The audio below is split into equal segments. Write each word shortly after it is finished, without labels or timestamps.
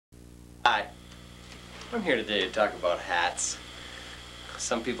Hi, I'm here today to talk about hats.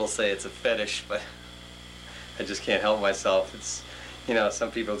 Some people say it's a fetish, but I just can't help myself. It's, you know, some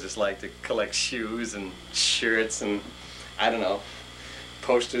people just like to collect shoes and shirts and, I don't know,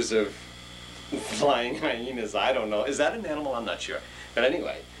 posters of flying hyenas. I don't know. Is that an animal? I'm not sure. But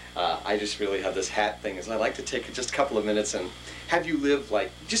anyway, I just really have this hat thing. I like to take just a couple of minutes and have you live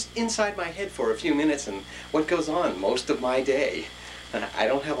like just inside my head for a few minutes and what goes on most of my day. I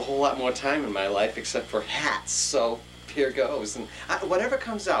don't have a whole lot more time in my life except for hats, so here goes. And whatever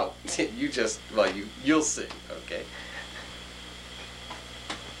comes out, you just, well, you'll see, okay?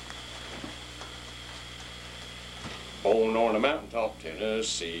 Born on a mountaintop,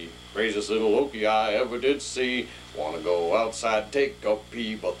 Tennessee, craziest little Okie I ever did see. Wanna go outside, take a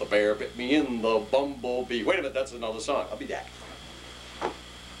pee, but the bear bit me in the bumblebee. Wait a minute, that's another song. I'll be back.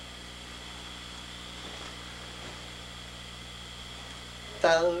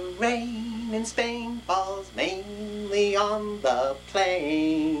 The rain in Spain falls mainly on the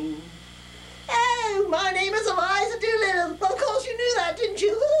plain. Oh, my name is Eliza Doolittle. Of course you knew that, didn't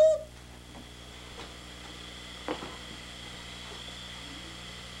you?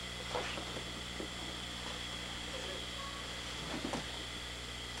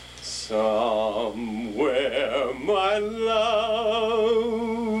 Somewhere, my love.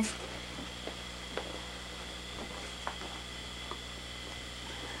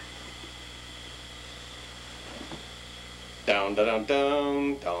 Down, da, down,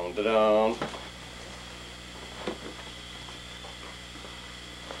 down, down, da, down.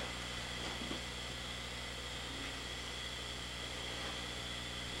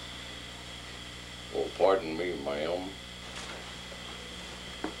 Oh, pardon me, ma'am.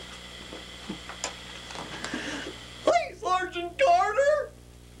 Please, Sergeant Carter.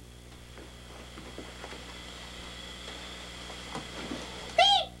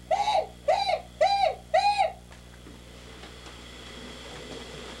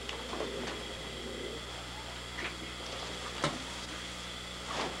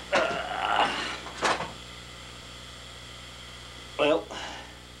 Well,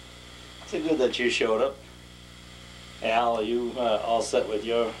 it's good that you showed up. Al, are you all set with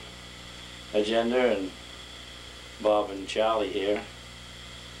your agenda? And Bob and Charlie here.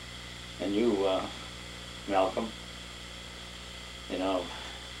 And you, Malcolm. You know,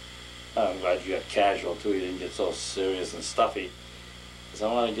 I'm glad you got casual too. You didn't get so serious and stuffy. Because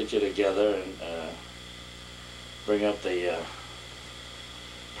I want to get you together and bring up the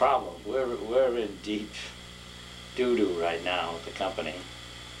problems. We're in deep doo-doo right now with the company,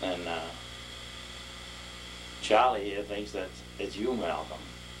 and Charlie here thinks that it's you, Malcolm,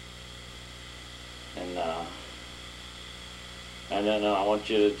 and then I want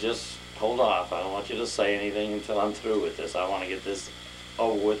you to just hold off. I don't want you to say anything until I'm through with this. I want to get this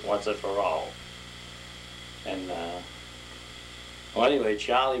over with once and for all. And well, anyway,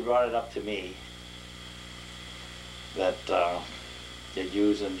 Charlie brought it up to me that you're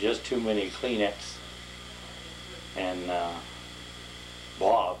using just too many Kleenex. And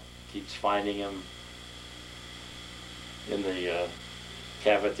Bob keeps finding him in the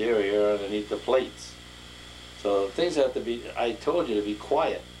cafeteria underneath the plates. So things have to be, I told you to be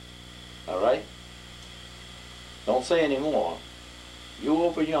quiet, all right? Don't say any more. You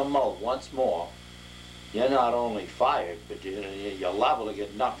open your mouth once more, you're not only fired, but you're liable to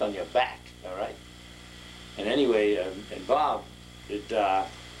get knocked on your back, all right? And anyway, and Bob,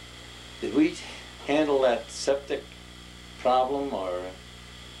 did we handle that septic problem, or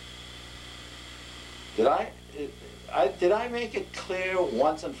did I make it clear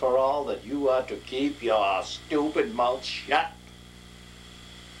once and for all that you are to keep your stupid mouth shut?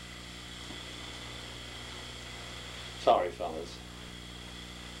 Sorry, fellas.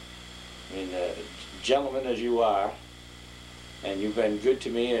 I mean, gentlemen as you are, and you've been good to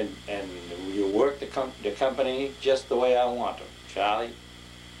me, and you work the company just the way I want them. Charlie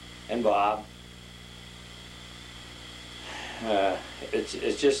and Bob.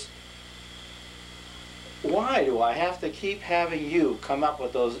 It's just, why do I have to keep having you come up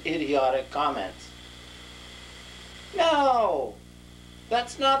with those idiotic comments? No,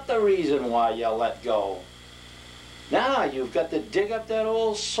 that's not the reason why you let go. Now you've got to dig up that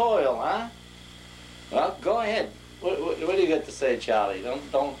old soil, huh? Well, go ahead. What do you got to say, Charlie?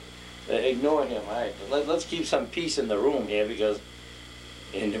 Don't ignore him. All right, let's keep some peace in the room here, because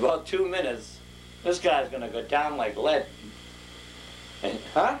in about 2 minutes, this guy's gonna go down like lead. And,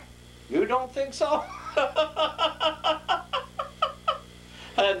 huh? You don't think so?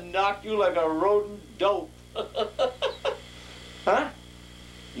 And knock you like a rodent dope. Huh?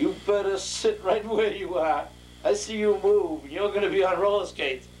 You better sit right where you are. I see you move. You're going to be on roller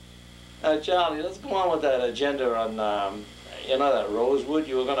skates. Charlie, let's go on with that agenda on, you know, that rosewood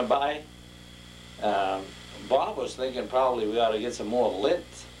you were going to buy? Bob was thinking probably we ought to get some more lint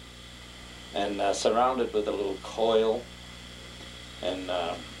and surround it with a little coil. And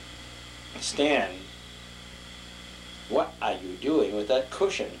Stan, what are you doing with that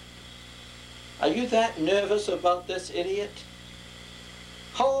cushion? Are you that nervous about this idiot?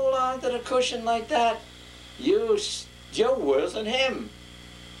 Hold on to the cushion like that. You're worse than him.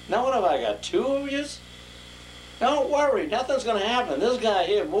 Now what have I got, 2 of yous? Don't worry, nothing's gonna happen. This guy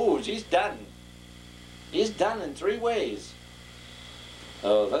here moves, he's done. He's done in 3 ways.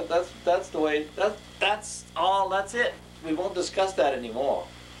 Oh, that's the way, that's all, that's it. We won't discuss that anymore,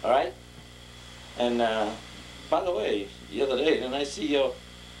 all right? And by the way, the other day, didn't I see your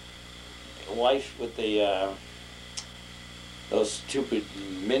wife with the, those stupid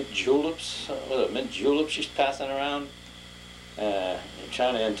mint juleps? What are mint juleps she's passing around?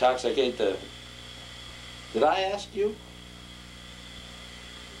 Trying to intoxicate the... Did I ask you?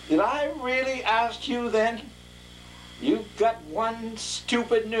 Did I really ask you then? You've got one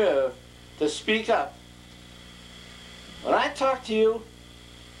stupid nerve to speak up. When I talk to you,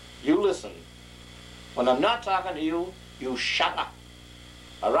 you listen. When I'm not talking to you, you shut up.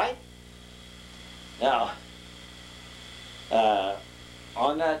 All right? Now,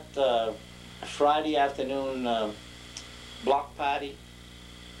 on that Friday afternoon block party,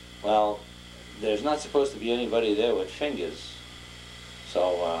 well, there's not supposed to be anybody there with fingers.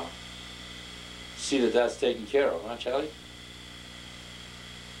 So, see that that's taken care of, huh, Charlie?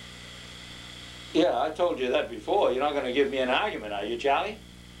 Yeah, I told you that before. You're not going to give me an argument, are you, Charlie?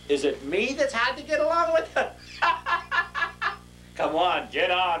 Is it me that's hard to get along with? Come on,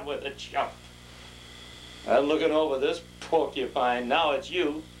 get on with it, chump. I'm looking over this porcupine. Now it's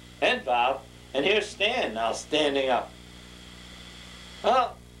you and Bob, and here's Stan now standing up.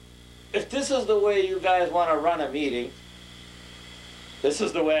 Well, if this is the way you guys want to run a meeting, this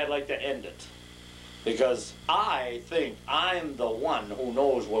is the way I'd like to end it. Because I think I'm the one who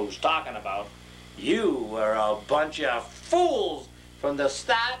knows what he's talking about. You are a bunch of fools from the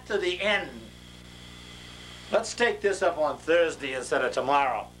start to the end. Let's take this up on Thursday instead of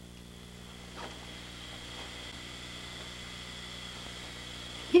tomorrow.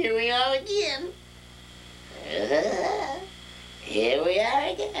 Here we are again. Here we are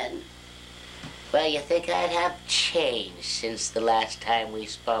again. Well, you think I'd have changed since the last time we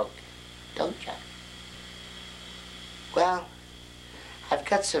spoke, don't you? Well, I've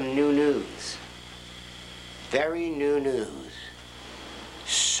got some new news. Very new news.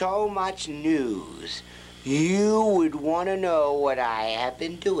 So much news, you would want to know what I have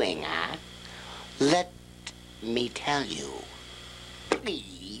been doing, huh? Let me tell you,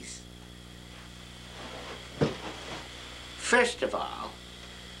 please. First of all,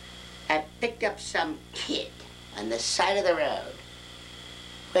 I picked up some kid on the side of the road.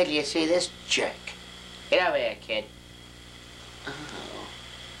 Wait till you see this jerk. Get over here, kid.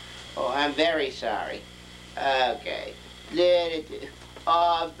 Oh, I'm very sorry. Okay.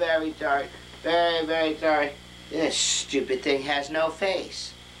 Oh, I'm very sorry. Very, very sorry. This stupid thing has no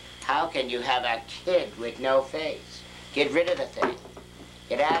face. How can you have a kid with no face? Get rid of the thing.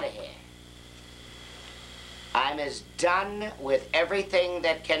 Get out of here. I'm as done with everything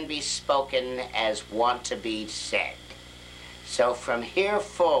that can be spoken as want to be said. So from here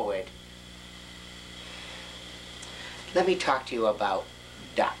forward, let me talk to you about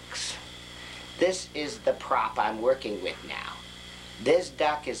ducks. This is the prop I'm working with now. This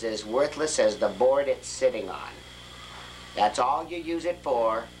duck is as worthless as the board it's sitting on. That's all you use it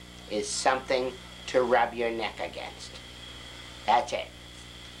for, is something to rub your neck against. That's it.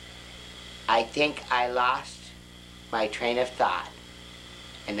 I think I lost my train of thought,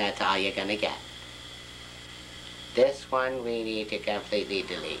 and that's all you're gonna get. This one we need to completely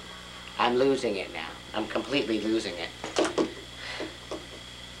delete. I'm losing it now. I'm completely losing it.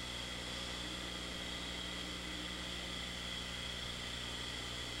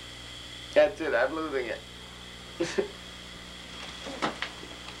 That's it, I'm losing it.